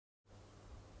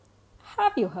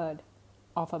Have you heard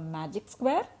of a magic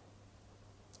square?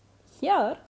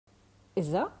 Here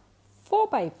is a 4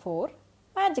 by 4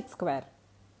 magic square.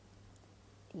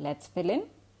 Let's fill in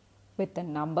with the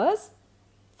numbers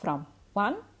from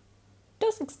 1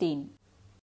 to 16.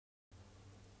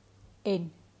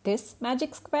 In this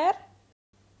magic square,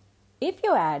 if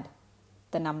you add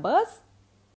the numbers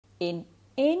in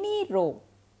any row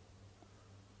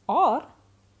or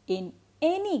in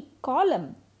any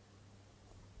column,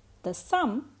 the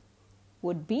sum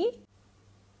would be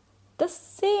the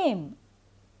same,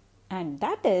 and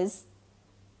that is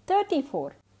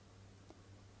 34.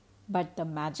 But the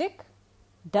magic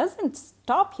doesn't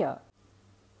stop here.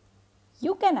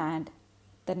 You can add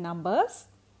the numbers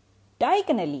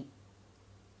diagonally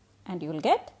and you will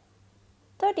get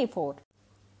 34.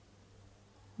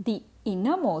 The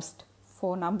innermost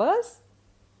 4 numbers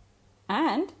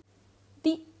and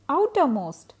the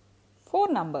outermost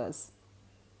 4 numbers.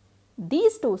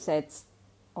 These two sets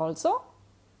also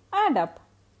add up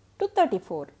to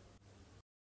 34.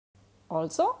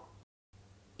 Also,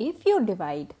 if you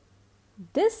divide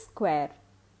this square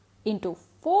into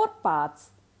 4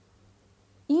 parts,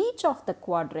 each of the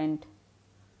quadrant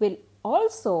will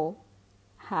also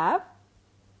have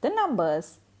the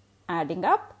numbers adding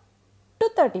up to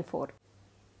 34.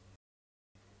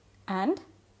 And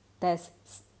there's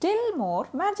still more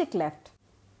magic left.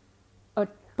 A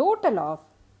total of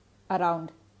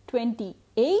around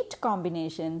 28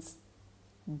 combinations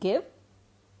give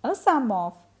a sum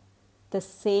of the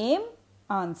same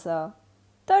answer,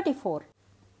 34.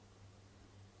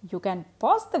 You can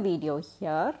pause the video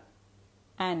here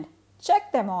and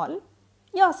check them all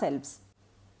yourselves.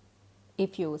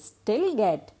 If you still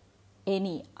get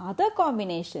any other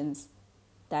combinations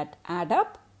that add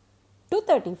up to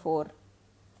 34,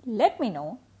 let me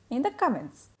know in the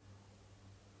comments.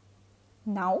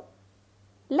 Now,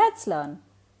 let's learn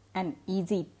an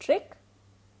easy trick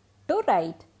to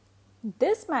write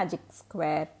this magic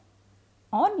square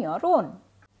on your own.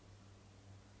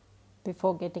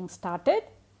 Before getting started,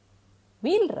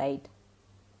 we'll write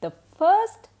the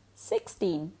first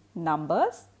 16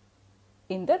 numbers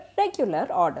in the regular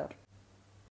order.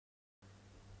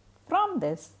 From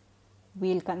this,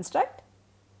 we'll construct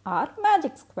our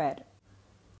magic square.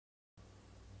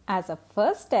 As a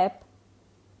first step,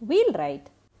 we'll write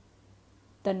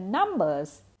the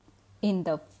numbers in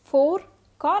the 4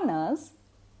 corners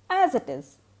as it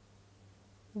is: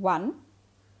 1,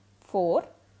 4,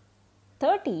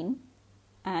 13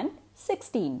 and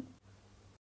 16.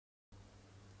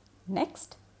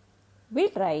 Next, we'll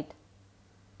write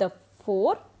the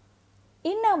 4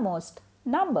 innermost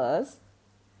numbers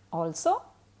also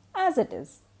as it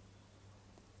is: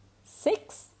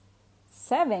 6,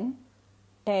 7,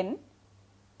 10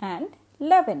 and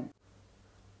 11.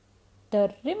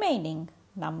 The remaining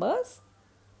numbers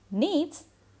needs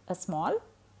a small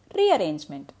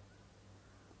rearrangement.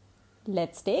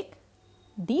 Let's take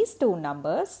these two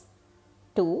numbers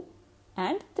 2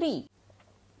 and 3.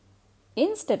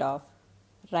 Instead of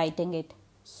writing it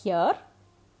here,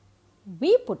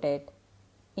 we put it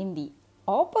in the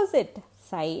opposite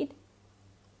side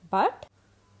but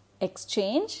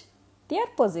exchange their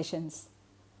positions.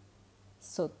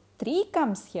 So 3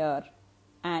 comes here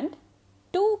and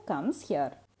 2 comes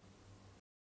here.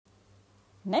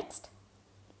 Next,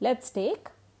 let's take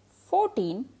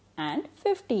 14 and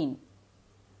 15.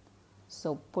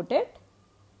 So put it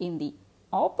in the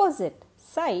opposite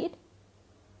side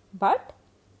but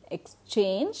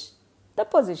exchange the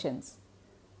positions: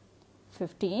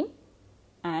 15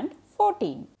 and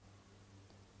 14.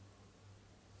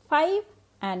 5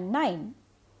 and 9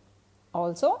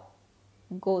 also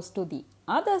goes to the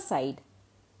other side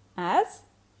as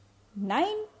 9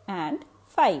 and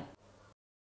 5.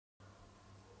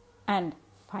 And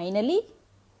finally,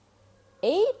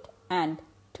 8 and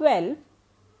 12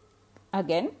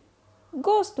 again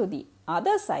goes to the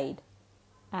other side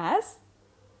as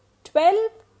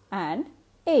 12 and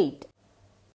 8.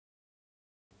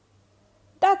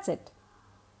 That's it.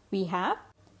 We have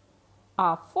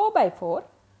our 4 by 4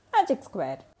 magic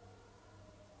square.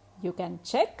 You can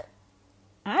check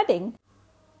adding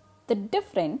the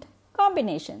different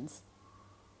combinations.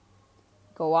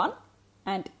 Go on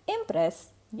and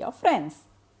impress your friends.